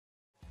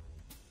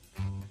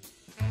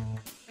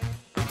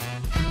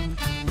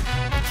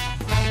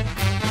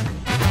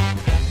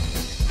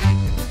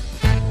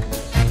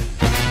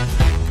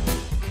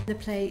The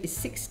play is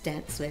 6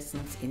 dance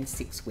lessons in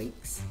 6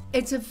 weeks.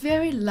 It's a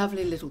very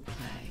lovely little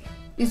play.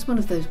 It's one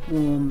of those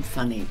warm,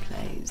 funny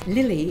plays.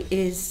 Lily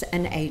is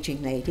an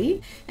ageing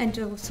lady and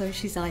also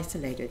she's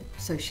isolated,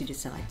 so she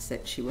decides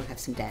that she will have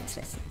some dance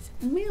lessons.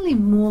 Really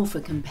more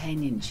for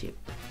companionship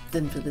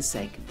than for the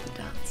sake of the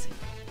dancing.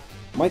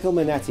 Michael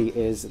Minetti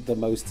is the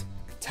most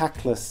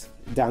tactless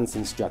dance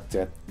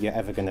instructor you're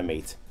ever going to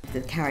meet. The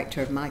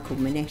character of Michael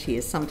Minetti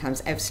is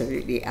sometimes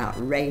absolutely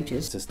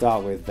outrageous. To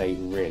start with, they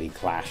really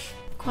clash.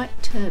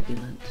 Quite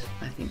turbulent,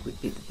 I think would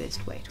be the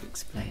best way to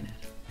explain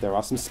it. There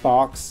are some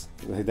sparks,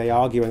 they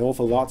argue an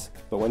awful lot,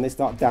 but when they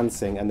start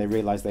dancing and they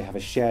realise they have a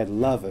shared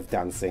love of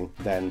dancing,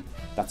 then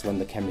that's when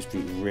the chemistry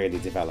really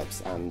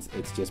develops, and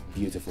it's just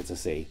beautiful to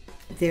see.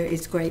 There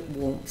is great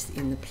warmth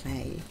in the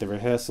play. The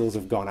rehearsals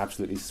have gone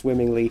absolutely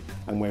swimmingly,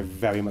 and we're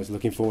very much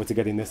looking forward to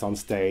getting this on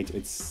stage.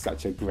 It's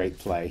such a great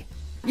play.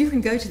 You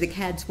can go to the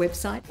KADS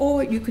website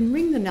or you can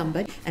ring the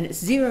number and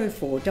it's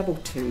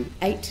 0422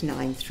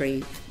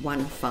 893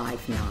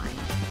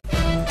 159.